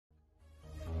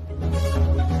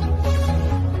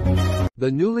The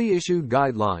newly issued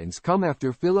guidelines come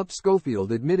after Phillip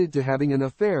Schofield admitted to having an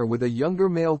affair with a younger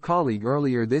male colleague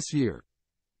earlier this year.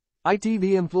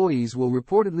 ITV employees will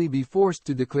reportedly be forced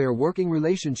to declare working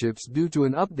relationships due to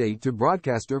an update to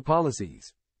broadcaster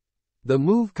policies. The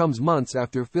move comes months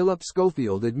after Phillip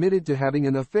Schofield admitted to having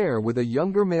an affair with a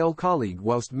younger male colleague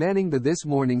whilst manning the This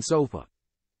Morning sofa.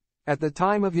 At the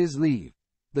time of his leave,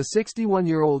 the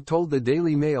 61-year-old told the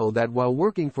Daily Mail that while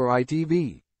working for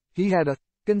ITV, he had a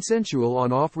consensual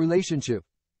on-off relationship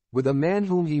with a man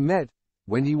whom he met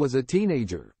when he was a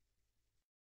teenager.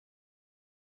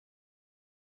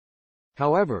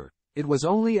 However, it was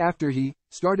only after he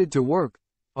started to work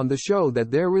on the show that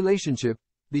their relationship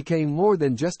became more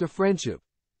than just a friendship,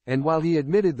 and while he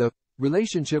admitted the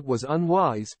relationship was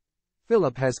unwise,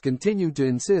 Phillip has continued to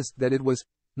insist that it was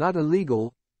not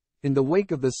illegal. In the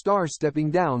wake of the star stepping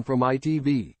down from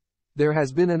ITV, there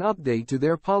has been an update to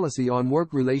their policy on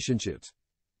work relationships.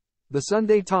 The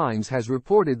Sunday Times has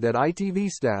reported that ITV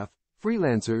staff,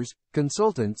 freelancers,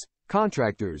 consultants,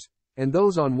 contractors, and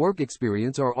those on work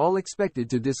experience are all expected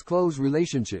to disclose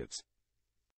relationships.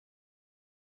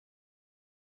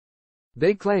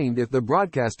 They claimed if the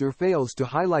broadcaster fails to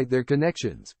highlight their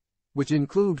connections, which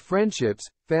include friendships,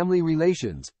 family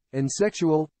relations, and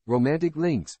sexual, romantic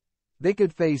links, they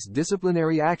could face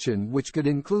disciplinary action which could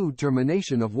include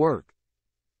termination of work.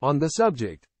 On the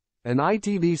subject, an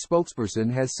ITV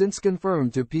spokesperson has since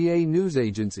confirmed to PA News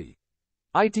Agency,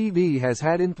 ITV has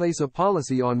had in place a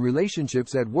policy on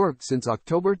relationships at work since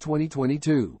October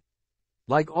 2022.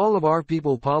 Like all of our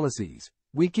people policies,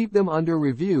 we keep them under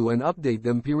review and update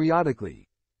them periodically.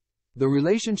 The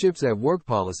Relationships at Work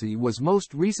policy was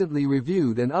most recently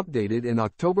reviewed and updated in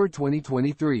October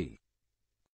 2023.